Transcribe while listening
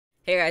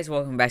Hey guys,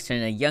 welcome back to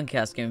another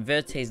YoungChaos game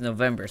video. Today's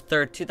November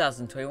 3rd,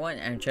 2021,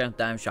 and I'm trying out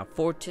the item shop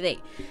for today.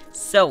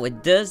 So,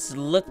 it does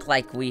look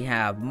like we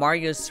have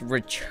Marius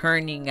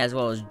returning as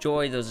well as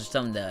Joy. Those are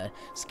some of the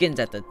skins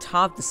at the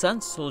top. The Sun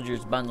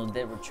Soldiers bundle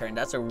did return.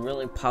 That's a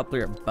really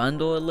popular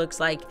bundle, it looks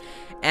like.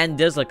 And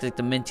it does look like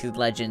the Minty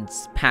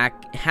Legends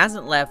pack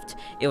hasn't left.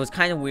 It was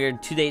kind of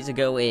weird. 2 days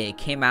ago, it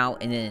came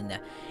out, and then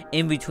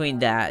in between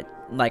that,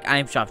 like,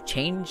 item shop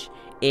change,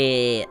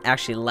 it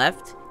actually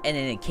left. And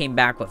then it came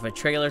back with a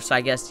trailer, so I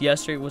guess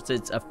yesterday was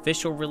its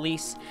official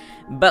release.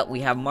 But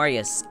we have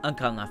Marius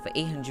uncommon off of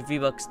 800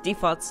 V-Bucks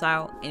default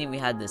style, and then we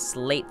had this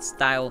late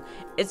style.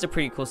 It's a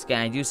pretty cool skin.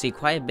 I do see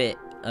quite a bit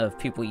of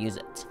people use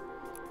it.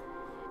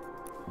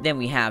 Then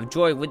we have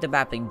Joy with the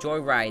mapping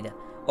Joyride,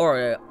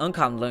 or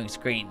uncommon loading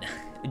screen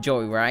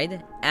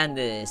Joyride, and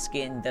the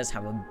skin does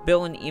have a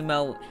built-in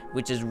emote,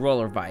 which is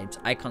Roller Vibes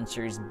Icon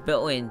Series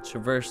built-in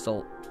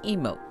traversal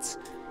emotes.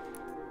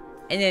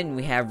 And then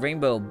we have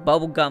Rainbow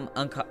Bubblegum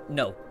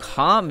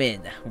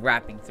Common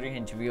Wrapping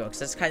 300 V-Bucks.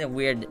 That's kind of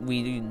weird.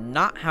 We do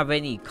not have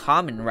any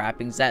common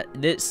wrappings.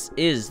 This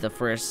is the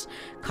first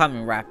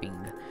common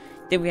wrapping.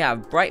 Then we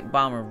have Bright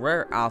Bomber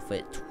Rare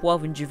Outfit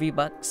 1200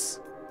 V-Bucks.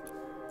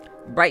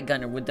 Bright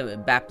Gunner with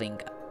the Bappling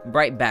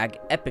Bright Bag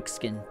Epic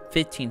Skin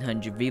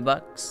 1500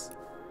 V-Bucks.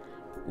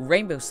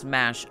 Rainbow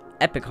Smash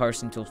Epic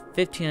Harvesting Tool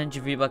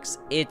 1500 V-Bucks.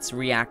 It's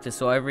reactive,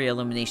 so every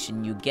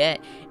elimination you get,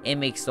 it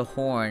makes the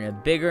horn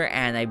bigger,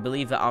 and I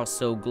believe it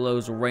also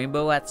glows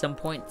rainbow at some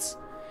points.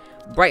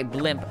 Bright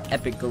Blimp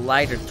Epic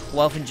Glider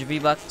 1200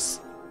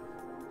 V-Bucks.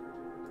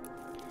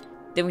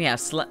 Then we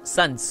have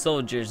Sun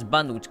Soldiers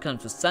bundle, which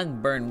comes with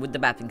Sunbird with the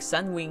mapping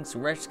Sun Wings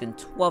Rare Skin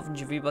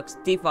 1200 V-Bucks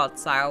default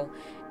style.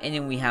 And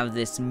then we have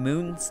this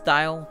Moon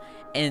style,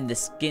 and the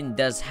skin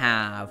does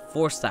have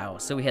 4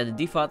 styles. So we have the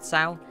default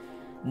style,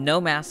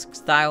 No Mask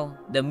style,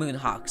 the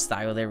Moonhawk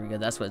style, there we go,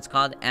 that's what it's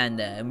called, and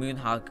the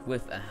Moonhawk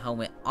with a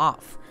helmet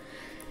off.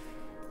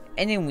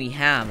 And then we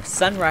have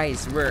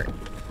Sunrise Rare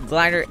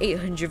Glider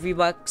 800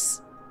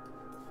 V-Bucks.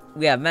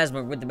 We have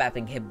Mezmer with the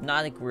mapping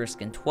Hypnotic Rare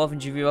Skin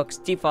 1200 V-Bucks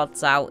default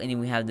style, and then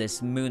we have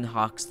this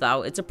Moonhawk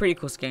style. It's a pretty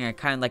cool skin. I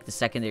kind of like the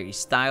secondary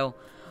style.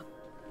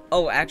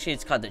 Oh, actually,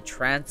 it's called the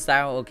Trance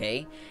style,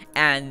 okay.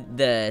 And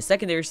the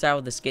secondary style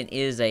of the skin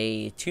is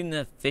a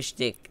tuna fish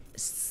stick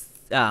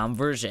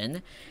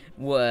version,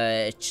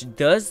 which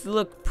does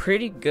look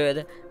pretty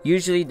good.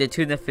 Usually the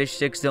tuna fish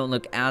sticks don't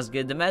look as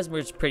good. The Mezmer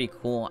is pretty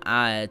cool.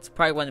 It's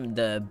probably one of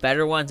the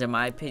better ones in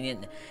my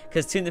opinion,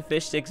 because tuna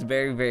fish sticks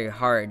very, very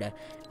hard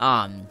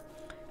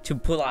to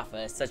pull off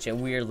such a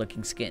weird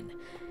looking skin.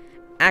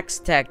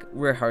 Axetec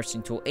Rare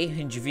Harvesting Tool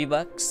 800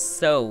 V-Bucks.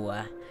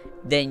 So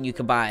then you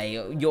could buy,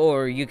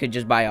 or you could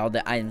just buy all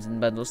the items in the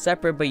bundle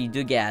separate, but you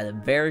do get at a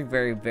very,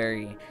 very,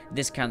 very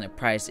discounted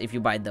price if you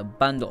buy the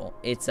bundle.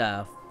 It's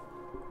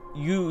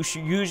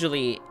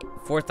usually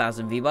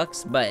 4,000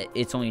 V-Bucks, but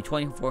it's only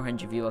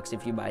 2,400 V-Bucks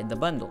if you buy the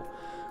bundle.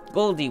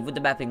 Goldie with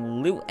the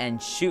mapping Loot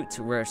and Shoot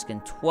Rare Skin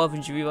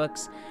 1,200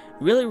 V-Bucks.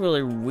 Really,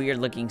 really weird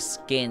looking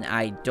skin.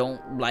 I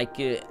don't like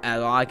it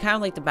at all. I kind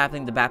of like the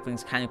mapping. The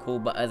mapping's kind of cool,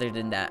 but other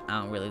than that,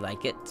 I don't really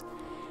like it.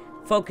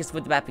 Focus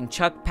with the mapping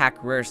Chuck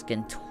Pack Rare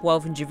Skin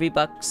 1,200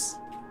 V-Bucks.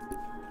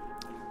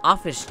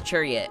 Office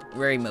Chariot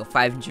Rare Emote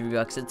 500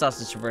 V-Bucks. It's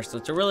also traversal.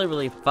 It's a really,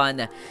 really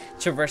fun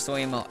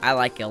traversal emote. I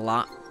like it a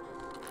lot.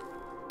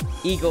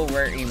 Eagle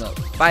Rare Emote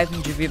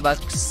 500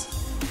 V-Bucks.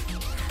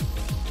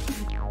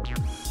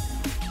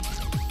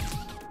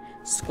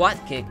 Squat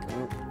Kick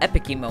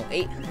Epic Emote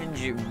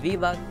 800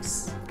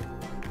 V-Bucks.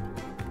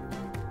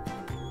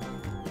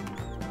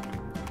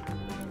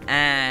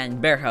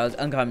 And Bear Hug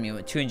Uncommon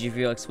Emote 200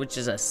 V-Bucks, which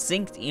is a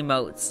synced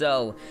emote,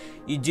 so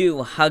you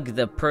do hug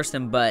the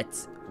person,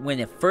 but when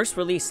it first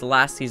released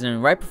last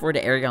season, right before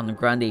the Ariana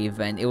Grande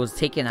event, it was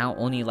taken out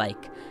only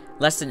like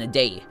less than a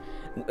day.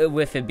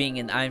 With it being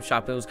in the item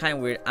shop, it was kind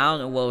of weird. I don't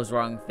know what was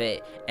wrong with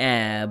it,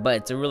 but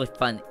it's a really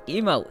fun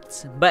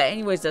emote. But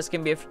anyways, that's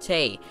gonna be it for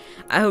today.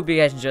 I hope you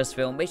guys enjoyed this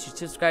film. Make sure to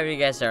subscribe if you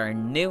guys are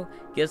new.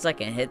 Give us a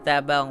like and hit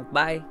that bell.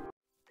 Bye.